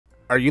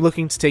Are you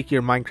looking to take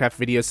your Minecraft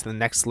videos to the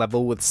next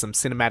level with some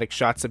cinematic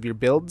shots of your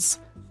builds?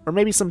 Or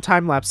maybe some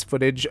time-lapse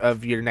footage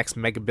of your next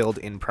mega build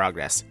in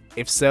progress?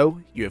 If so,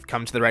 you have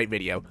come to the right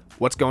video.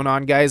 What's going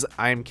on, guys?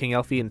 I am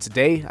Kingelffe, and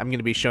today I'm going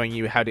to be showing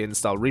you how to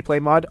install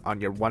Replay Mod on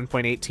your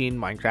 1.18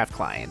 Minecraft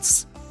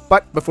clients.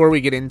 But before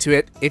we get into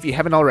it, if you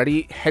haven't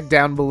already, head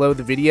down below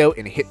the video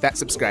and hit that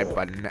subscribe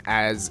button,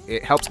 as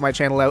it helps my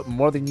channel out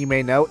more than you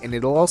may know, and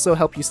it'll also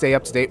help you stay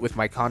up to date with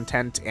my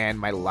content and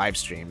my live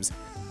streams.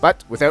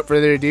 But without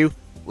further ado,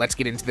 let's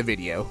get into the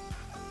video.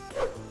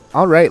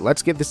 Alright,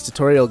 let's get this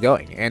tutorial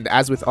going, and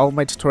as with all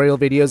my tutorial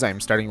videos, I'm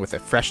starting with a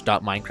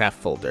fresh.minecraft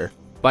folder.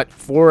 But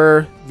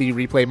for the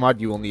replay mod,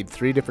 you will need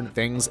 3 different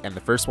things, and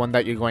the first one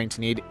that you're going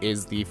to need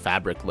is the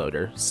fabric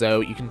loader.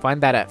 So you can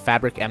find that at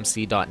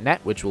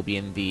fabricmc.net, which will be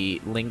in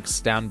the links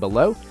down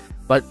below.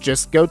 But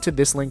just go to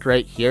this link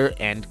right here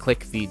and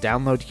click the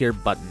download here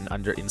button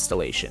under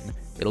installation.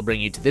 It'll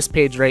bring you to this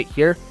page right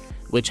here,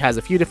 which has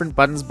a few different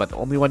buttons, but the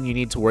only one you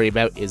need to worry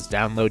about is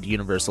download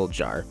universal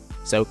jar.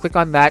 So click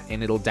on that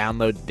and it'll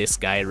download this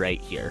guy right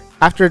here.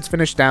 After it's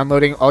finished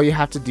downloading, all you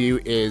have to do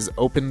is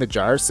open the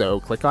jar, so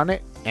click on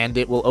it, and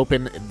it will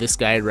open this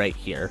guy right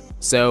here.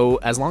 So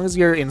as long as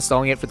you're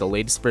installing it for the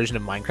latest version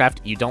of Minecraft,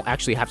 you don't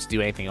actually have to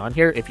do anything on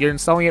here. If you're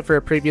installing it for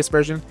a previous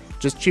version,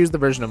 just choose the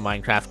version of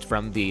Minecraft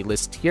from the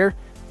list here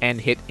and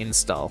hit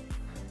install.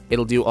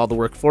 It'll do all the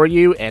work for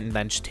you, and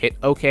then just hit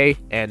OK,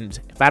 and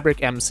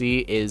Fabric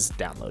MC is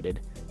downloaded.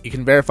 You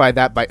can verify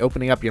that by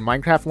opening up your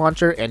Minecraft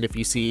launcher, and if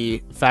you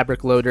see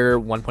Fabric Loader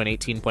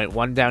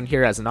 1.18.1 down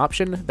here as an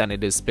option, then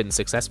it has been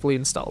successfully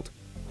installed.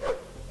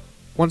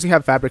 Once you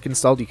have Fabric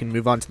installed, you can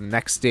move on to the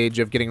next stage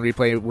of getting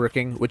Replay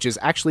working, which is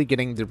actually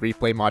getting the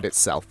Replay mod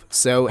itself.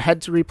 So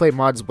head to Replay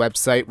Mod's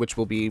website, which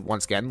will be,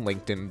 once again,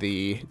 linked in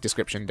the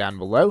description down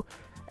below,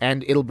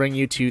 and it'll bring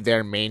you to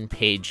their main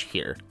page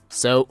here.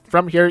 So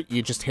from here,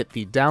 you just hit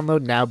the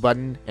Download Now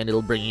button, and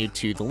it'll bring you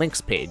to the links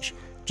page.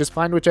 Just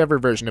find whichever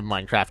version of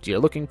Minecraft you're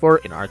looking for,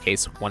 in our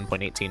case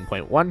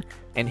 1.18.1,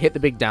 and hit the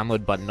big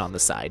download button on the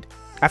side.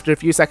 After a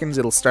few seconds,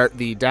 it'll start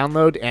the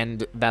download,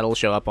 and that'll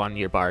show up on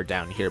your bar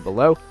down here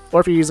below, or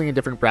if you're using a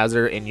different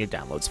browser, in your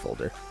downloads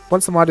folder.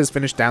 Once the mod is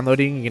finished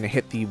downloading, you're going to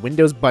hit the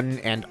Windows button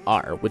and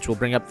R, which will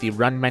bring up the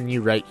Run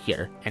menu right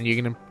here, and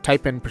you're going to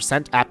type in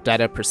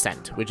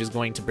 %appdata%, which is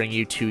going to bring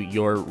you to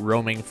your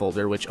roaming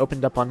folder, which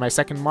opened up on my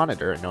second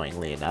monitor,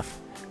 annoyingly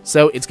enough.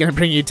 So it's going to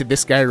bring you to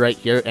this guy right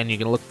here, and you're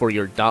going to look for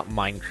your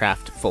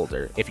 .minecraft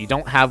folder. If you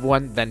don't have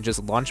one, then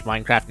just launch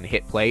Minecraft and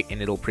hit play,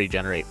 and it'll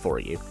pre-generate for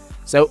you.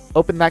 So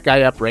open that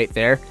guy up right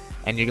there,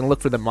 and you're going to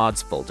look for the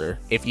mods folder.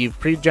 If you've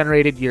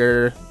pre-generated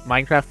your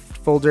Minecraft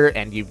folder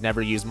and you've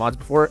never used mods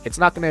before, it's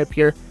not going to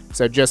appear,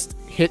 so just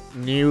hit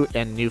new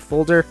and new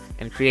folder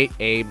and create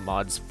a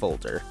mods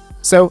folder.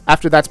 So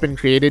after that's been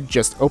created,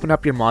 just open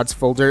up your mods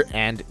folder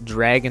and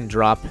drag and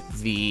drop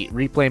the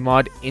replay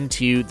mod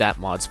into that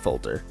mods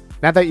folder.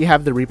 Now that you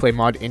have the replay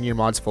mod in your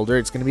mods folder,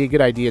 it's going to be a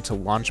good idea to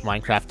launch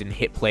Minecraft and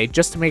hit play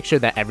just to make sure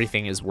that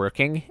everything is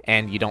working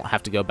and you don't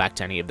have to go back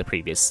to any of the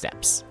previous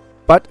steps.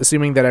 But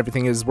assuming that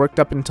everything is worked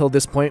up until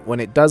this point, when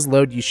it does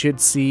load, you should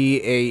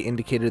see a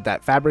indicator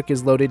that Fabric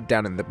is loaded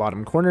down in the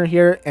bottom corner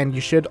here, and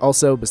you should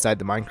also, beside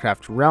the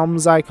Minecraft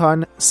Realms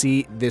icon,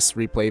 see this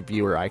replay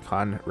viewer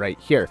icon right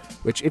here,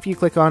 which if you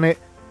click on it,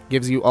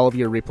 gives you all of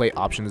your replay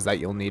options that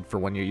you'll need for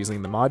when you're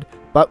using the mod,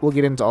 but we'll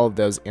get into all of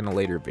those in a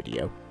later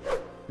video.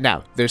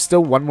 Now, there's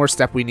still one more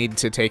step we need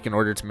to take in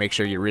order to make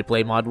sure your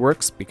replay mod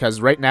works,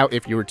 because right now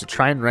if you were to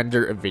try and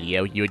render a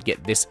video, you would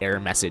get this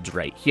error message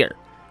right here.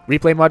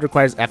 Replay mod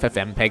requires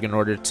Ffmpeg in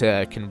order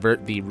to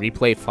convert the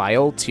replay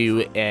file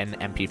to an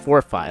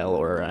MP4 file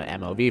or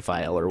an MOV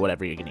file or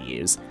whatever you're going to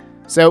use.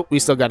 So we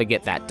still got to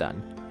get that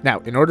done. Now,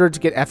 in order to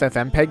get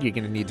Ffmpeg, you're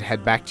going to need to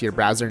head back to your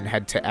browser and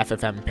head to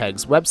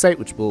Ffmpeg's website,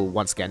 which will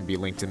once again be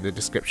linked in the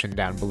description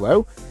down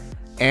below.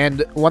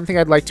 And one thing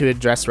I'd like to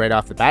address right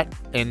off the bat,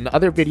 in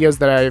other videos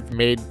that I've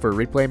made for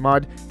Replay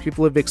Mod,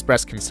 people have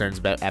expressed concerns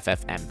about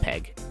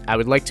Ffmpeg. I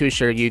would like to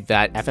assure you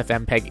that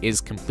Ffmpeg is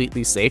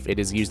completely safe. It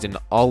is used in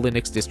all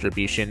Linux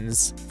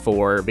distributions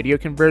for video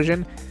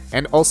conversion,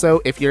 and also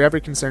if you're ever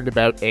concerned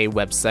about a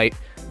website,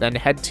 then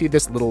head to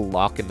this little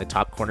lock in the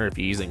top corner if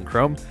you're using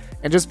Chrome,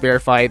 and just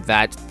verify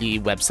that the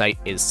website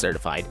is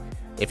certified.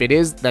 If it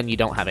is, then you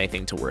don't have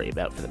anything to worry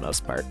about for the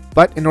most part.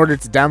 But in order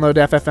to download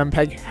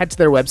Ffmpeg, head to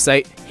their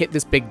website, hit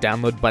this big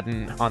download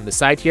button on the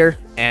side here,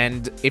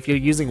 and if you're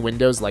using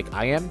Windows like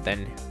I am,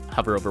 then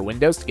hover over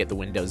Windows to get the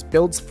Windows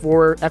builds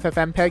for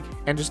Ffmpeg,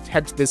 and just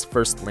head to this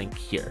first link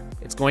here.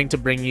 It's going to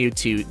bring you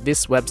to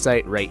this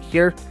website right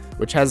here,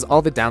 which has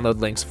all the download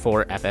links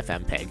for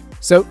Ffmpeg.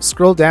 So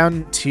scroll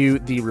down to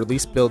the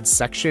release builds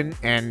section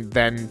and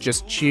then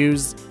just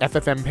choose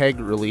Ffmpeg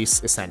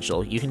Release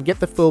Essential. You can get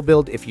the full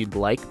build if you'd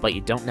like, but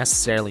you don't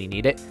necessarily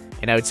need it,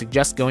 and I would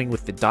suggest going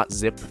with the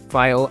 .zip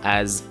file,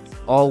 as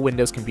all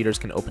Windows computers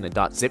can open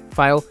a .zip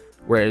file,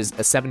 whereas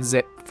a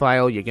 7-zip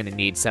file, you're going to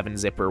need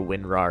 7-zip or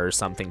WinRAR or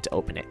something to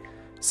open it.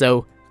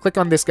 So click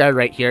on this guy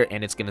right here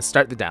and it's going to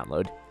start the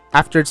download.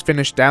 After it's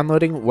finished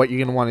downloading, what you're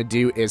going to want to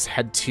do is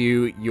head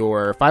to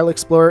your File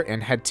Explorer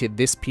and head to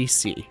this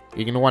PC.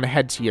 You're going to want to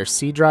head to your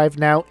C drive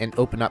now and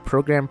open up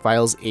Program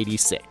Files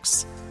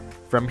 86.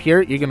 From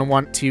here, you're going to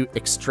want to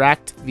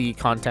extract the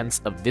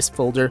contents of this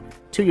folder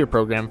to your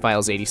Program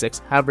Files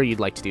 86, however you'd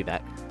like to do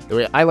that. The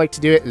way I like to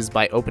do it is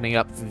by opening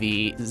up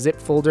the zip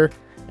folder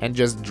and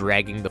just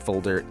dragging the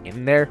folder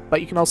in there,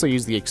 but you can also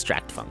use the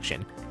extract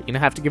function. You're going to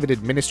have to give it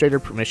administrator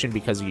permission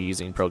because you're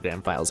using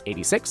Program Files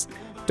 86.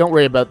 Don't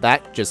worry about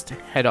that, just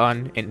head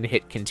on and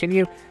hit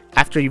continue.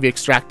 After you've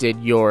extracted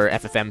your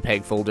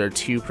Ffmpeg folder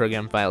to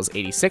Program Files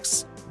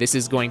 86, this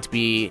is going to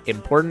be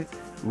important.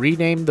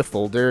 Rename the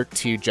folder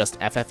to just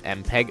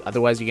Ffmpeg,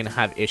 otherwise you're going to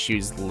have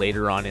issues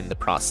later on in the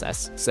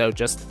process. So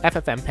just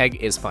Ffmpeg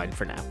is fine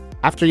for now.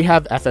 After you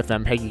have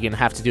Ffmpeg, you're going to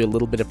have to do a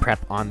little bit of prep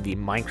on the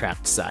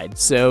Minecraft side.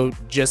 So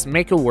just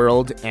make a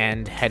world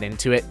and head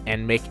into it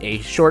and make a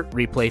short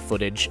replay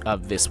footage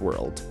of this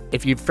world.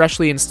 If you've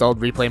freshly installed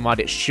Replay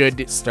Mod, it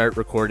should start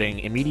recording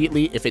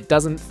immediately. If it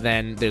doesn't,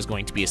 then there's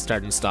going to be a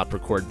start and stop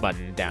record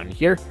button down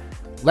here.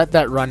 Let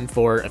that run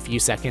for a few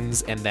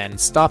seconds and then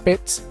stop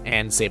it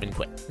and save and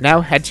quit.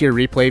 Now head to your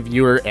replay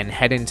viewer and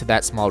head into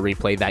that small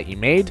replay that you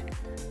made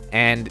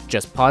and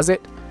just pause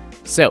it.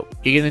 So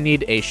you're going to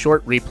need a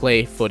short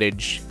replay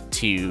footage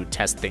to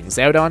test things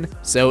out on.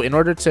 So in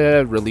order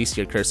to release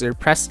your cursor,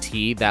 press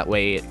T, that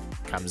way it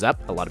comes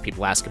up. A lot of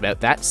people ask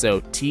about that.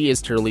 So T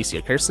is to release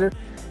your cursor,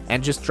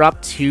 and just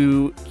drop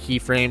 2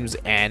 keyframes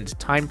and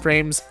time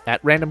frames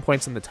at random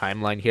points in the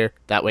timeline here.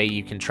 That way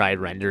you can try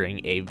rendering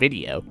a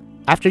video.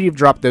 After you've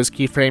dropped those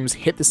keyframes,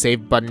 hit the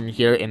save button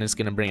here and it's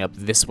going to bring up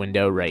this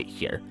window right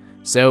here.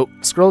 So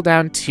scroll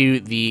down to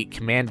the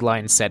command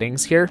line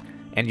settings here,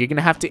 and you're going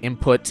to have to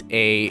input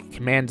a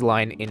command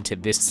line into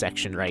this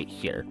section right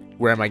here.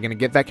 Where am I going to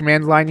get that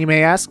command line, you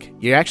may ask?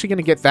 You're actually going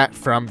to get that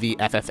from the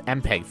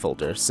Ffmpeg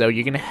folder. So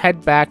you're going to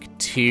head back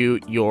to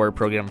your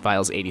Program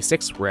Files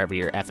 86, wherever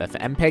your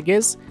Ffmpeg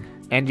is,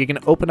 and you're going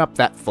to open up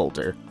that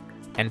folder.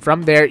 And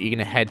from there, you're going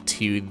to head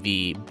to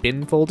the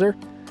bin folder,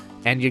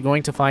 and you're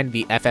going to find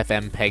the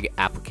Ffmpeg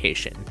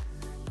application.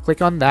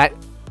 Click on that,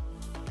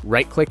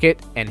 right-click it,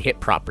 and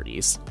hit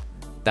Properties.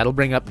 That'll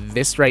bring up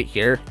this right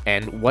here,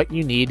 and what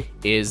you need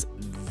is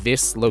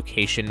this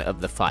location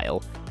of the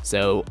file.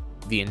 So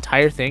the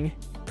entire thing,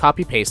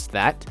 copy-paste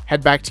that,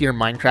 head back to your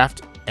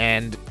Minecraft,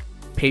 and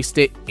paste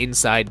it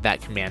inside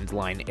that command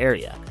line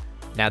area.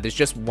 Now there's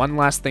just one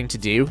last thing to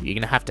do. You're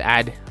going to have to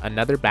add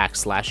another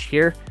backslash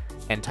here,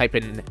 and type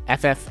in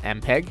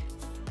ffmpeg.exe.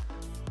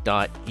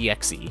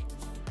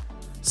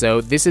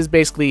 So this is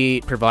basically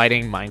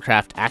providing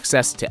Minecraft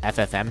access to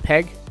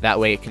Ffmpeg, that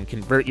way it can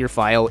convert your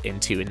file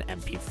into an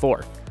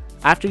MP4.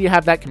 After you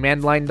have that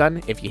command line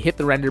done, if you hit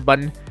the render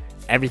button,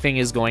 everything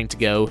is going to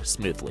go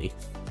smoothly.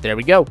 There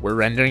we go, we're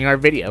rendering our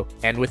video,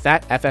 and with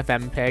that,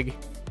 Ffmpeg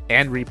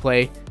and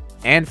Replay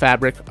and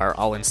Fabric are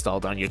all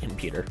installed on your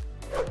computer.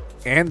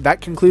 And that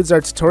concludes our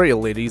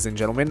tutorial, ladies and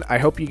gentlemen. I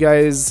hope you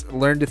guys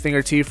learned a thing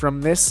or two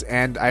from this,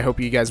 and I hope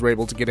you guys were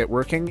able to get it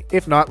working.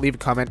 If not, leave a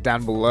comment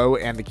down below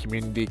and the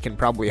community can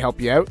probably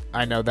help you out.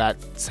 I know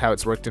that's how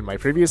it's worked in my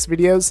previous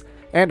videos,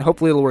 and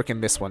hopefully it'll work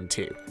in this one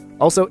too.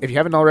 Also, if you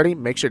haven't already,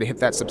 make sure to hit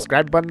that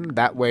subscribe button.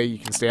 That way you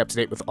can stay up to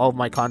date with all of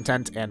my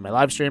content and my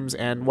live streams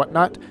and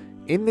whatnot.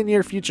 In the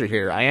near future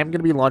here, I am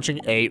going to be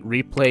launching a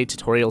Replay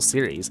tutorial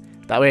series.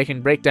 That way I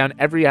can break down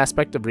every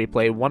aspect of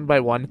Replay one by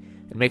one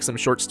and make some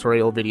short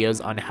tutorial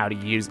videos on how to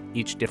use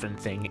each different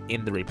thing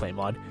in the Replay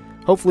mod.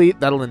 Hopefully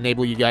that'll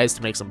enable you guys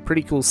to make some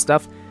pretty cool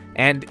stuff,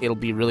 and it'll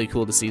be really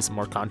cool to see some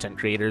more content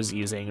creators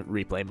using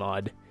Replay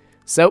mod.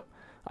 So,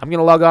 I'm going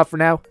to log off for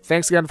now.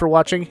 Thanks again for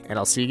watching, and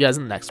I'll see you guys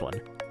in the next one.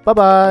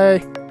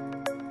 Bye-bye!